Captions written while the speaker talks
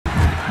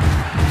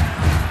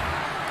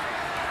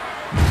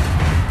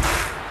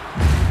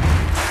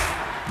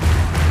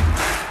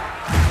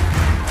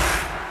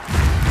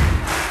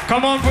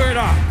Come on,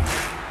 brother.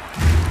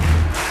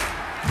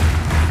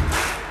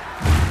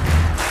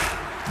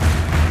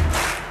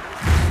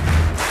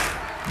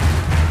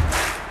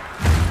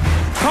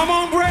 Come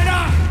on,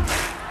 brother.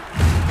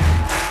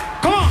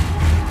 Come on.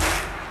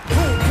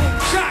 Boom, boom,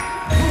 shot.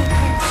 Boom,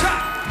 boom, shot.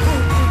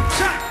 Boom, boom,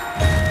 shot.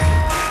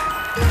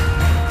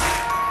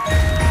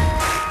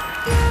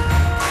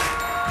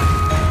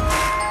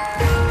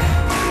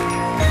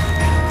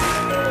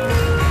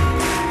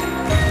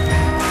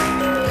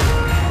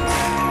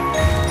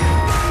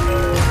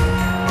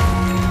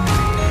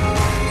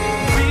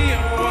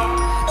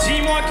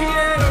 Dis-moi qui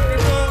est le plus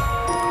beau,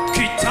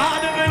 qui t'a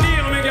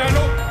devenir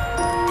mégalo.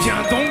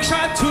 Viens donc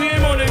chatouiller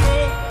mon ego.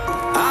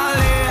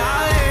 Allez,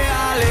 allez,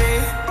 allez.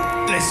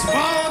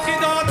 Laisse-moi entrer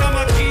dans ta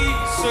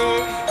matrice,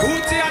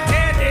 goûter à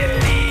tes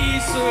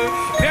délices.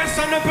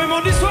 Personne ne peut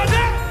m'en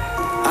dissuader.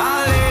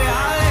 Allez,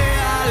 allez,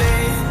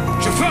 allez.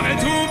 Je ferai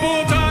tout pour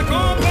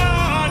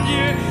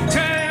t'accompagner.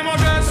 Tellement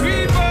je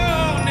suis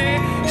borné,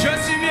 je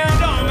suis bien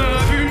dans ma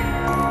bulle.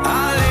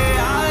 Allez,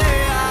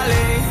 allez,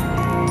 allez.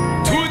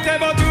 Tout est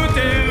beau, tout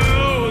est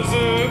rose,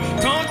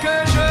 tant que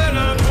je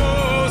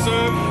l'impose.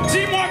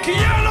 Dis-moi qui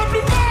est le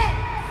plus beau.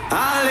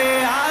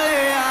 Allez,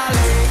 allez,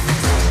 allez.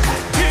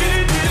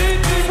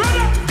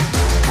 Brother.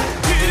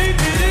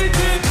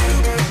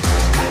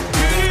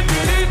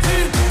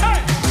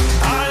 Hey.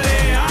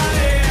 Allez,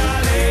 allez,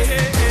 allez.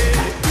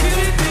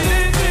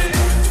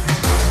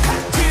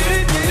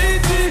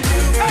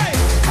 Hey.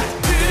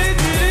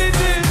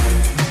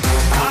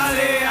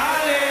 Allez,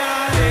 allez,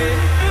 allez.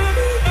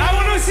 I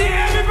want to see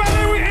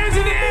everybody with hands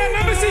in the air.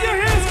 Let me see your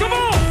hands. Come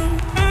on.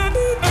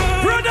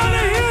 Brother,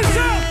 les hands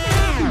up.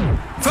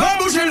 Fais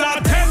bouger la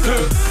tête.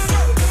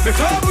 Mais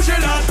fais bouger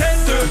la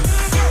tête.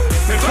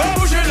 Mais fais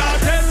bouger la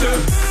tête.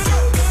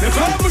 Mais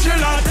fais bouger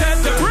la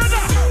tête.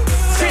 Brother.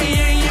 Say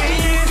yeah, yeah,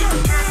 yeah.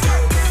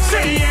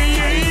 Say yeah,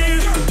 yeah, yeah.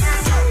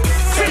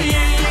 Say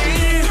yeah, yeah,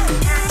 yeah.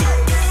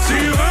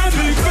 Sur un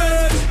truc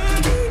fait.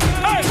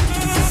 Hey.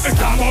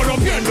 Estamos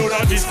rompiendo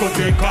la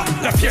discoteca.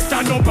 La fiesta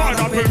no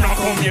para, pero no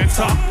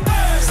comienza.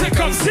 C'est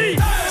comme si,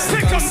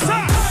 c'est comme ça,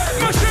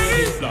 ma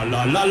chérie. La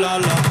la la la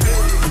la.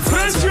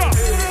 Francia,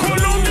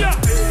 Colombia,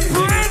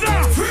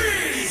 Breda,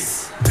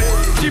 Freeze.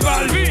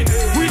 Balvin,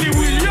 Willy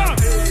William,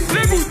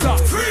 le gusta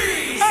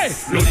Freeze. Hey.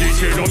 Los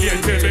DJ no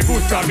mienten, me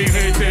gusta mi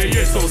gente y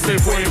eso se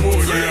fue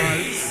muy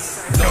bien.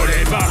 No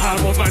le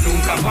bajamos, mas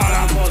nunca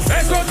paramos.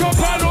 Eso es con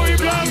palo y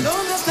blanco.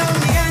 ¿Dónde está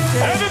mi gente?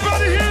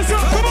 Everybody hands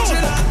up, come on.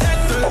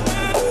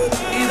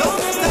 ¿Y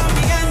dónde está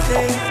mi gente?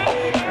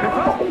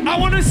 I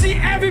want to see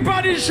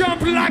everybody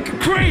jump like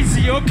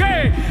crazy,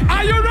 okay?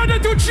 Are you ready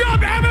to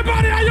jump?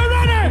 Everybody, are you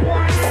ready?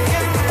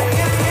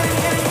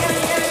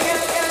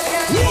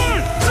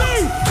 1,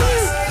 2,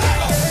 3.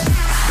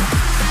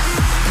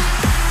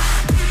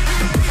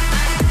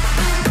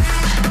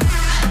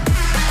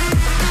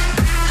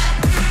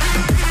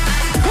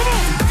 Come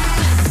on.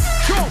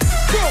 Jump,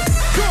 jump,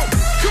 jump,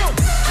 jump,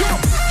 jump,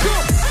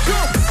 jump,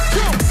 jump,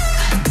 jump.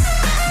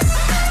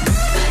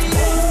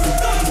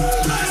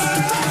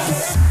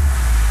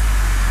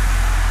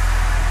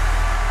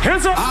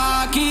 Hands up.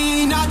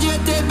 Aquí nadie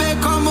te ve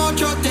como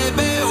yo te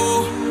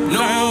veo.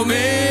 No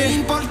me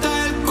importa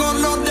el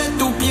color de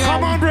tu piel.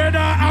 Come on, brother.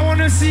 I want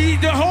to see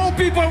the whole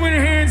people with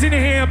their hands in the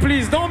air,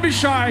 please. Don't be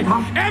shy.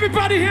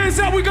 Everybody hands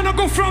up. We're going to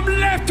go from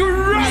left to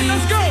right.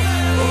 Let's go.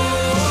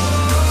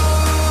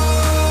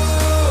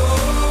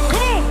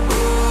 Come on.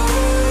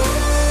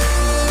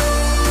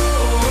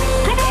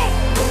 Come on.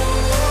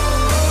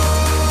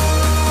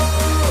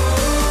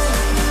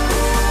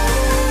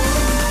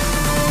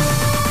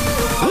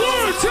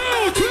 1, 2,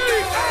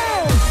 3,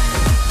 oh.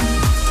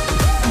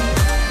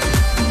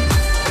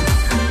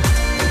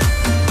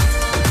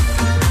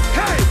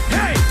 Hey,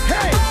 hey,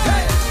 hey,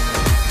 hey.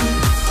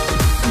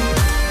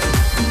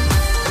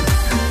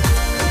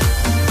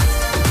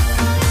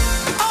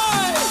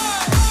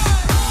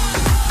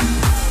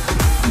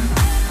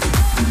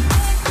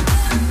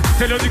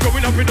 Te lo digo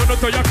muy rápido, no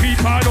estoy aquí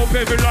para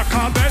romper la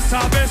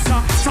cabeza,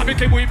 besa. Sabe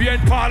que muy bien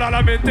para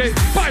la mente.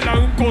 Baila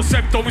un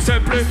concepto muy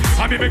simple.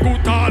 A mí me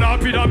gusta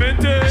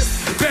rápidamente.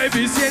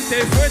 Baby,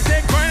 siente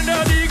fuerte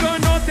cuando digo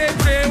no te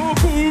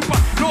preocupa.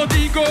 Lo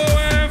digo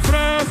en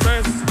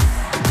francés.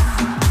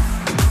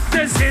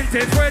 Te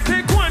sientes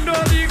fuerte cuando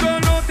digo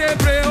no te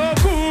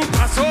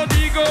preocupas. Lo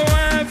digo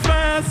en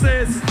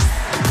francés.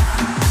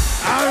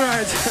 All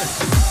right.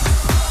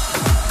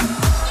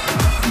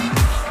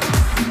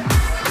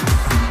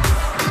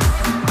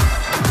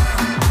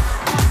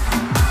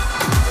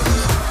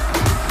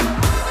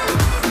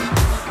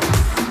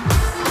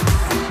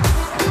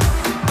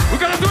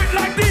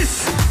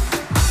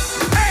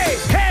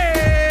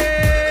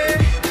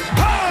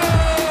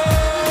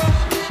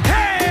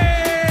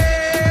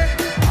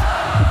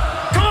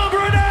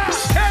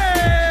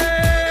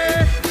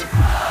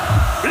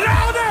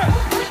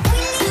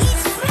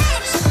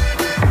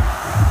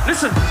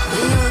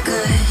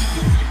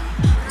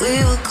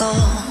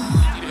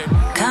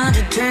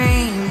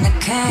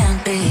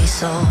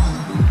 So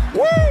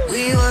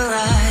we were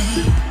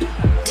right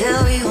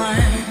till we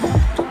weren't.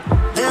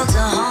 Built a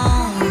home.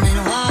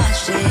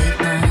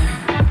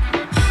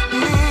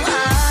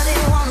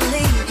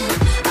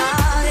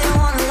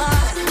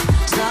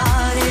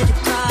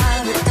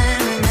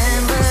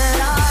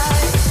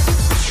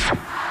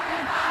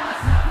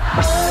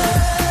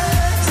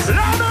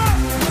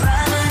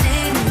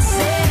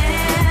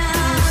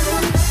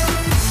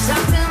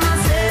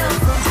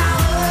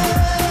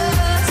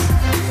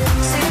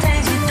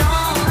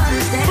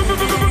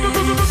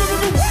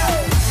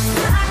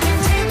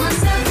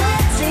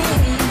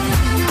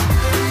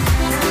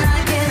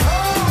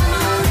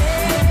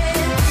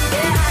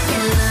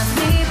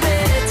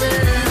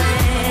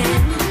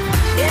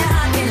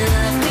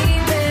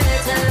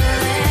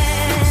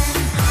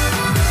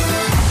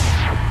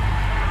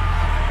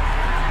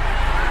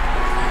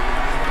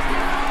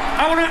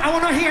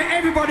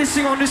 Everybody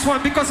sing on this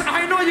one because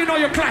I know you know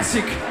your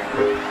classic.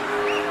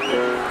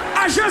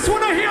 I just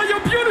want to hear your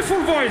beautiful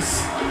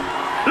voice.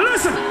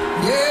 Listen.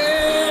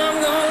 Yeah,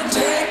 I'm gonna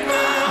take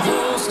my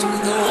horse to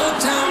the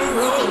old town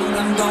road.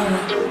 I'm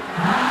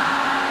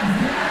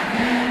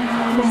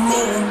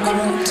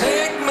gonna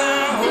take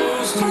my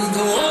horse to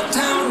the old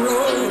town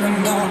road. I'm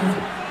gonna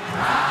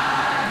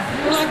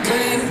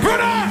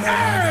brother,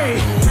 hey!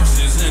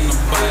 Horses in the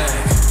back,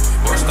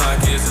 horse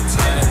stock is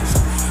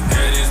attached.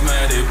 Head is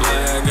matted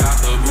black, got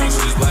the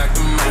bushes black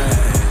to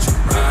match.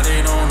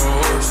 Riding on a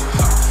horse,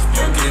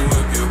 you can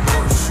whip your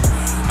Porsche.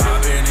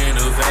 I've been in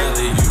the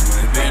valley, you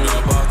ain't been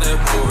up off that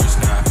porch.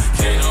 Now,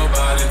 can't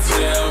nobody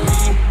tell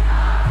me.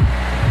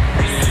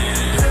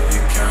 Yeah,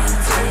 you can't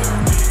tell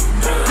me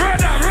nothing.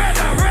 Brother.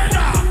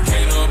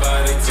 Can't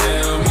nobody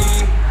tell me.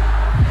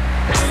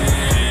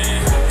 Yeah,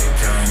 you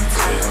can't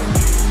tell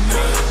me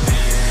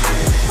nothing.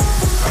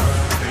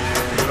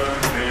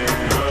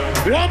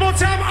 One more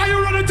time, are you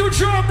ready to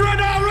jump,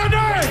 brother? Ready?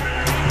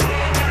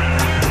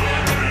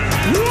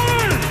 1,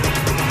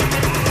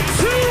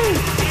 2,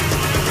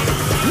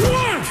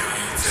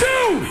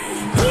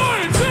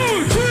 1,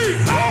 2, 3,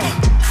 oh!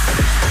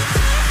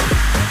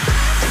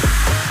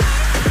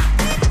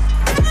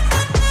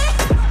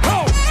 Ho,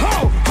 ho,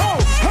 ho,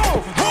 ho,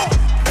 ho!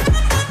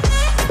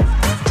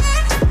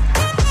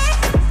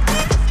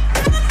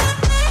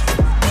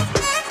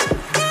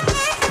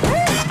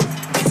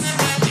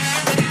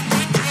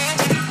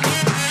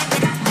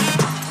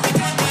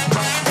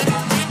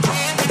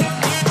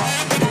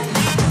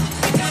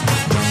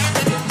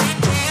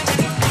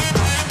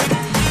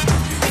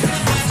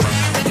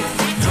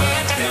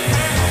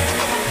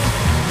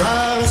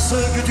 Parce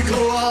que tu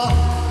crois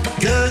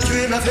que tu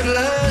es ma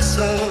faiblesse,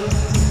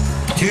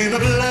 tu me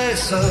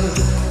blesses,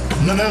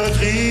 me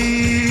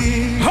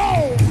meurtris.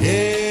 Ho!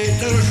 Et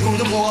te joues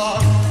de moi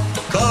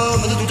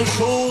comme de toutes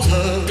choses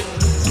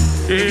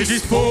Et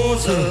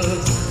dispose.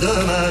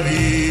 de ma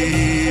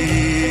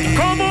vie.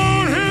 Come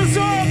on, hands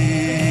up!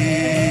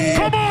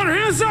 Come on,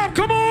 hands up!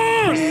 Come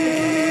on!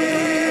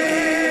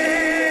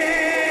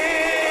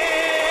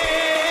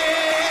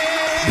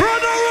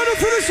 Brother, ready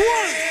for this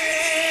one?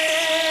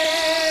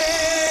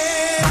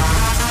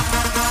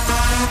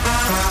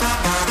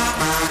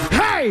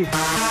 Hey!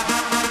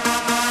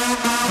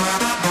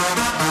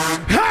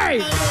 Hey!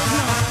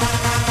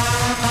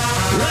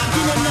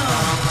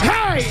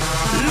 Hey!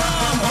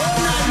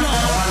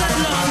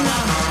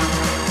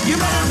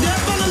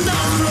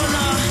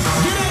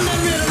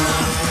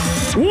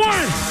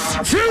 One,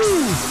 two,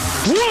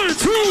 1,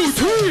 2,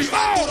 3,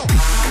 oh!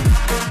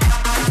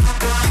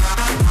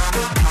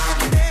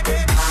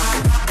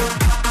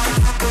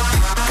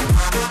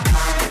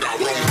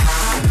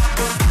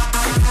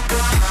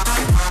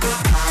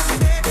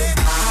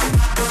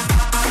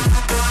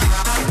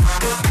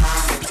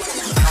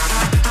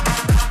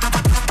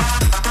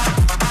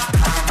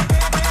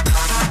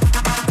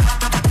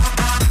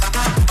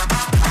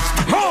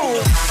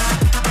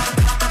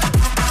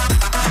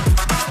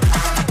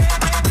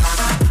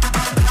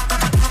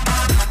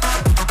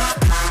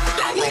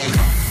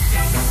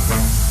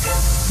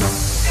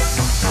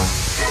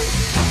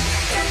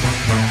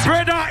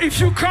 If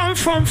you come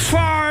from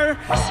far,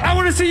 I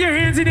want to see your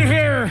hands in the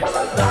air.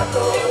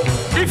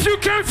 If you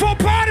came for a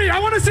party, I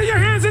want to see your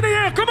hands in the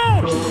air. Come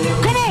on,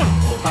 come on.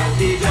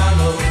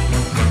 Partigiano,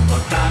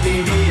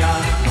 portami via,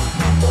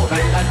 oh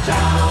bella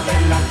ciao,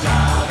 bella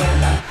ciao,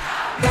 bella.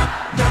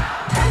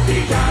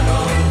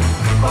 Partigiano,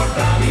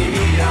 portami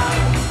via,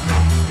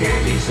 che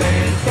mi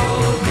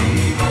sento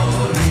di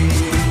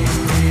morire.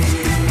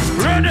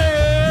 Ready?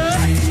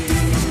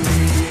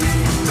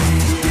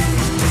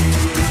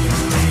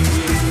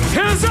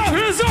 Hands up,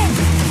 hands up!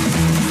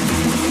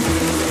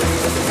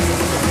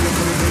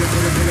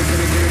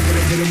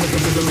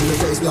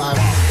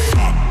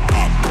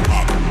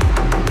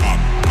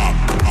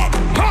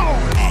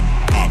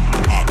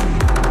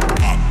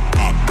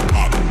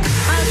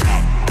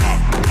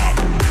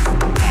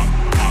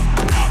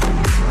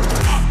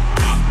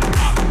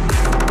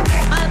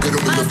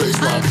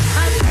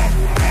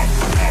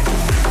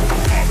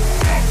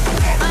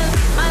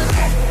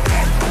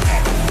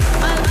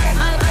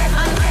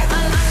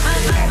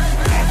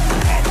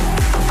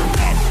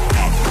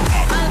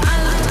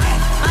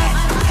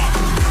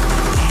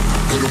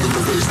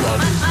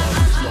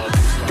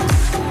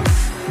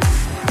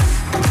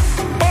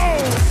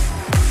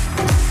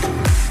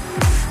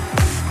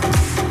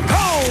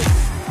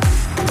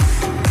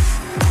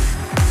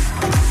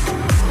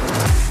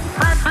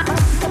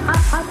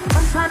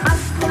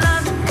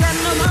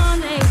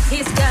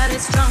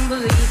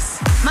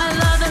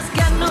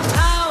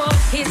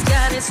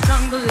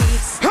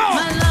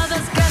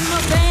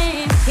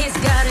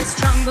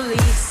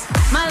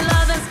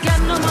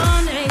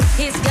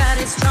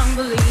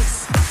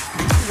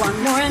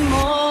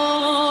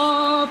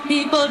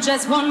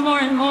 Just one more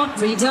and more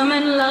freedom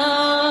and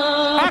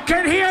love. I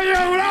can hear you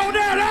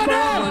louder,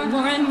 louder. One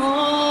more and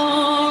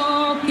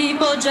more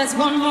people, just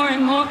one more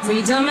and more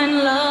freedom and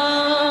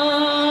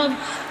love.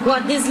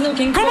 What is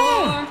looking Come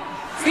for? on.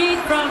 freed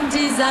from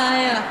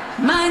desire.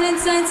 Mind and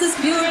senses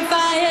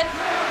purify it.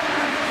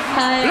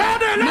 Higher.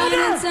 Louder, louder. Mind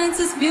and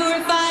senses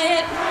purify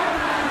it.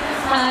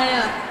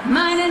 Higher.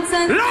 Mind and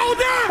senses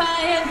Louder.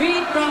 purify it.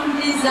 Freed from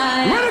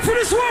desire. Ready for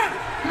this one?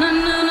 Na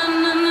na na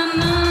na na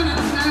na na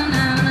na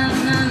na na na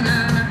na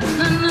na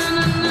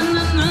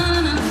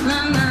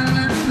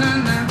na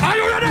na. Are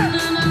you ready?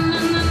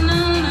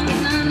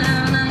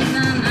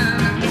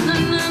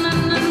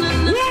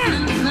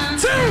 1,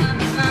 2.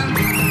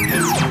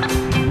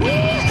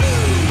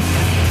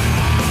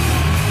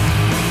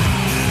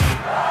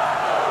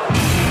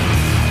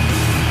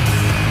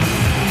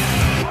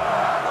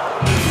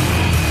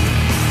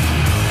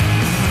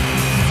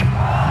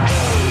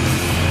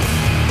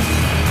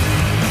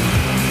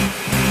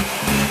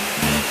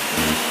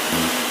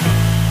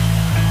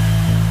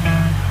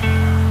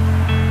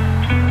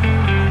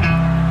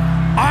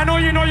 I know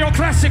you know your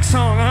classic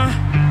song, huh?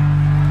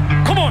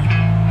 Come on.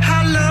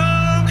 How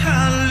long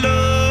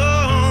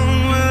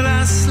will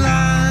I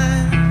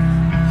slide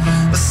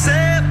or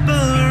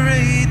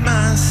separate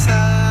my side?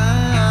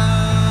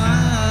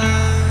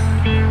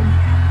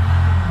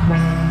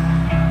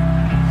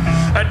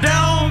 I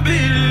don't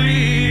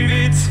believe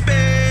it's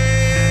been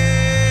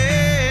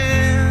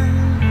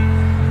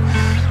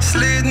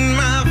slitting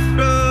my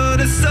throat.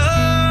 It's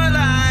all I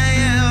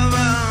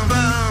ever.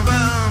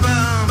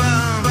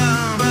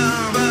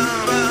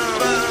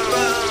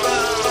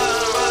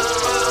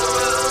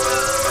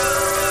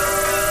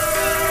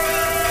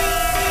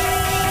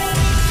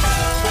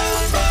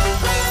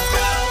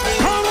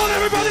 Come on,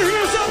 everybody,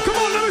 hands up. Come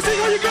on, let me see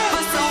what you got.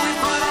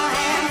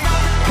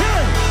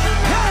 Hey,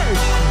 hey,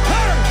 hey,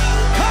 hey,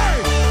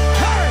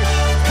 hey,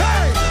 hey,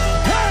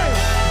 hey,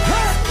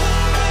 hey.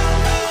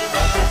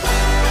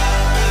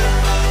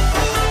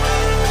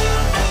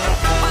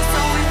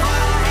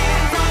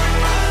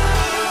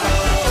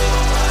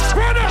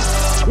 Brother,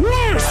 1,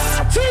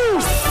 2,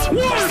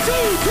 1, 2,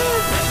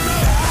 2.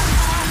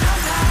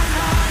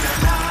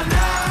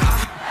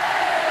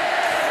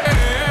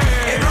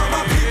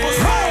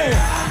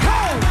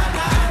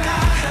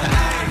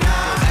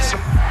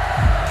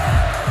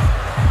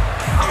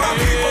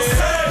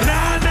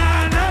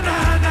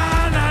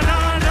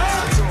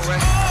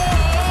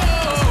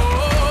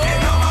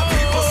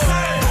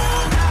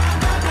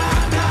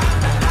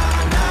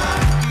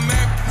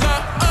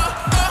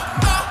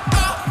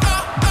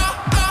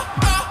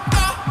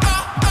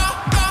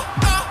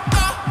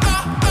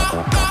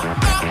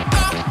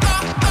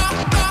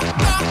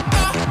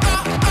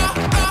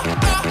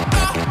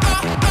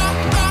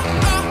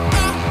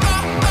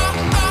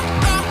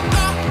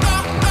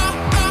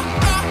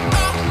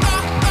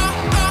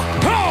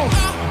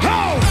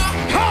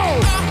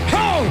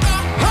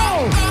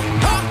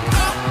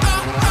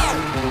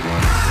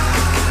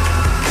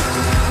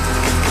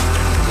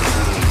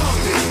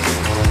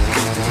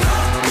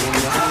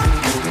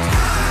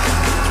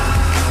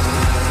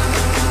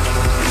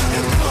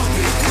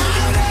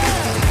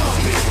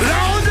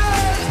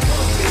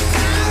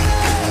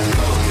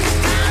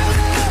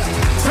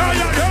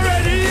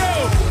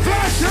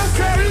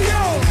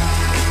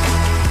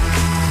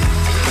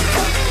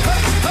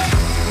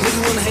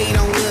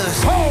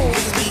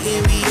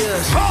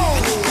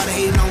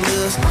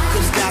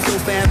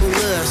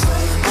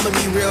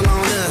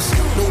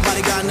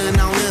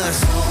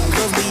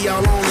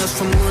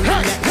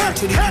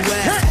 to the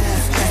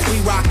US. As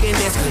we rockin',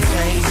 that's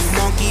contagious.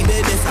 Monkey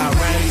business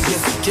outrageous.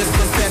 Just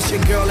confess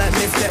your girl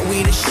admits that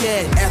we the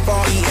shit.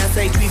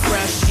 F-R-E-S-H, we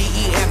fresh.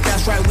 G-E-F,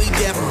 that's right, we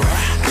different.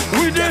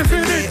 We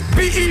definite.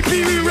 B-E-P,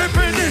 we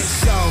reppin' this.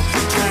 So,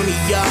 turn me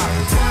up.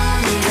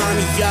 Turn me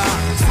up.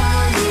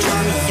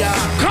 Turn me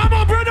up. Come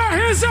on, brother,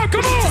 hands up,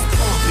 come on.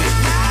 Pump it.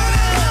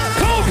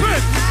 Pump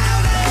it.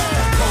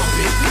 Pump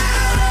it.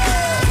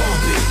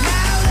 Pump it.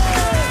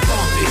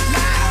 Pump it.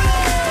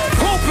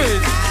 Pump it.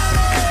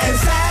 And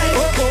say,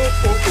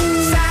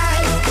 say,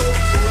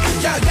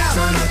 yo, yo.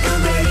 Turn up the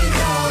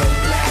radio,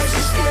 blast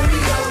your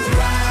stereo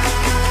right.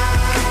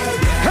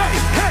 Hey,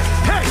 hey,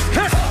 hey,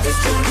 hey. This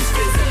joint is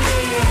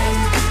sizzling,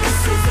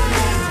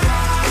 sizzling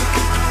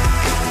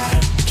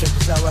right. Check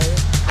this out right here.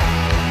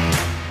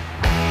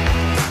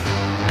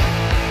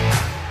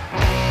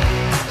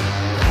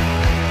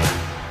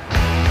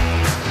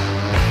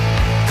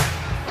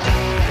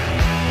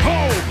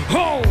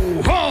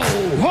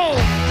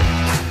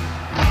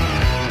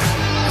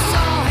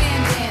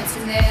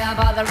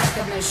 By the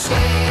record machine,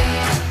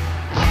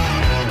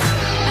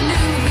 I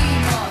knew he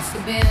must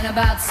have been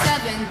about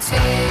 17.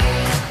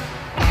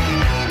 He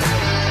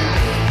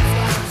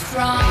was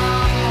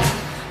strong,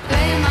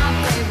 playing my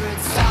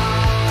favorite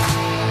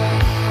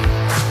song,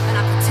 and I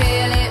could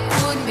tell it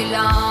wouldn't be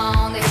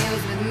long that he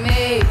was with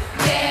me,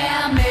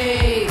 yeah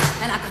me,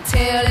 and I could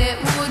tell it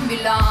wouldn't be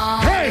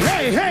long. Hey,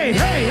 hey, hey,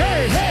 hey,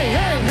 hey, hey,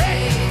 hey, hey.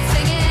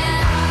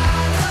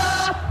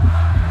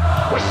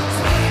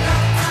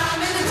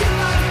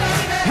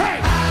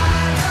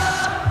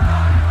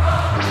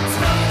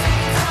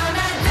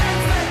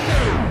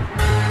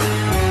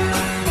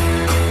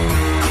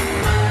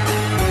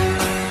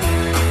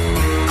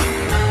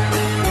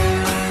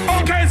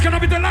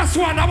 Last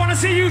one, I wanna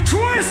see you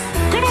twist.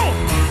 Come on.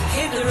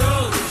 Hit the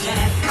road,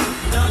 Jack.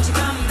 Don't you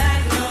come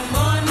back no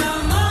more, no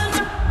more,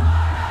 no.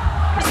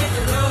 Hit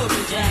the road,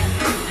 Jack.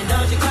 And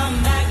don't you come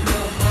back no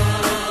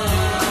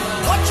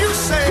more. What you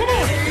say? Come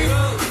on. Hit the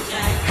road,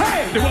 Jack.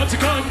 Hey, they want to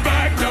come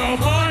back no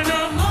more,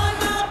 no more.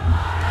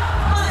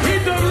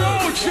 Hit the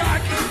road,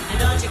 Jack. And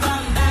don't you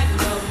come back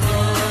no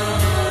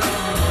more.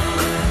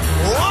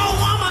 Oh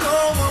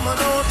woman,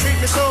 don't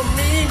treat me so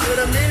mean. You're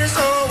the meanest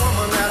old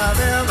woman that I've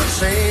ever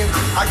seen.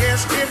 I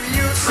guess if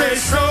you say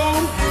so,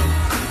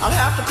 I'll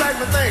have to pack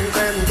my things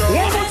and go.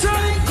 One more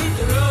time. Hit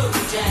the road,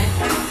 Jack.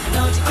 And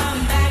don't you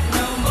come back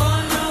no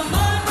more, no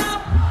more, no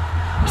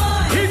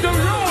more. Hit the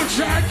road,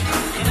 Jack.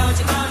 And don't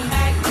you come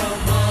back no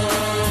more.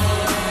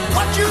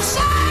 What you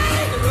say?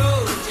 Hit the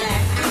road,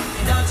 Jack.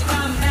 And don't you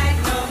come back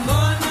no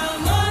more, no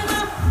more,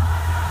 no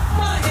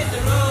more. Hit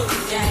the road,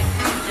 Jack.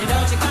 And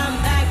don't you come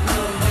back no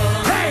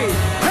more. Hey,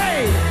 hey,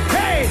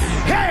 hey,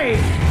 hey.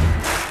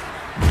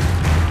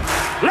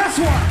 Last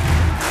one.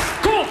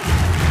 Cool.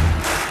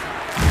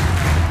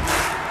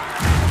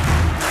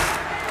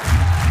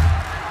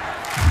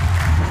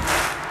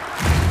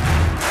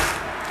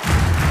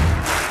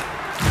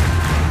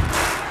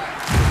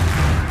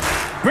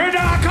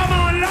 Brother, come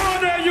on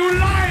louder. You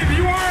live.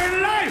 You are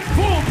in live.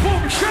 Boom,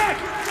 boom, check.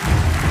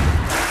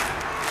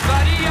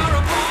 Buddy, you're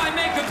a boy,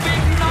 make a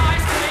big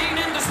noise, playing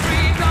in the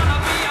street, gonna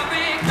be a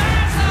big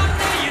man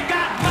someday. You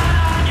got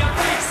mud on your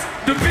face,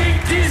 The big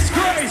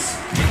disgrace.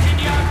 kicking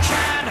your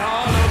can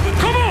all over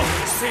the Come on.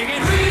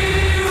 singing, we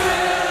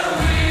will,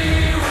 we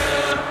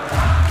will,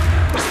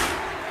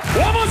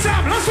 One more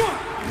time. Last one.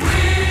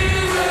 we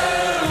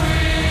will, we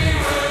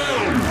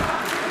will.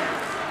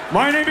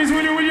 My name is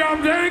Willy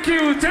William. Thank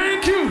you.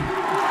 Thank you.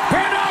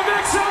 Brother,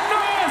 make some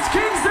noise.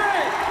 Kingston.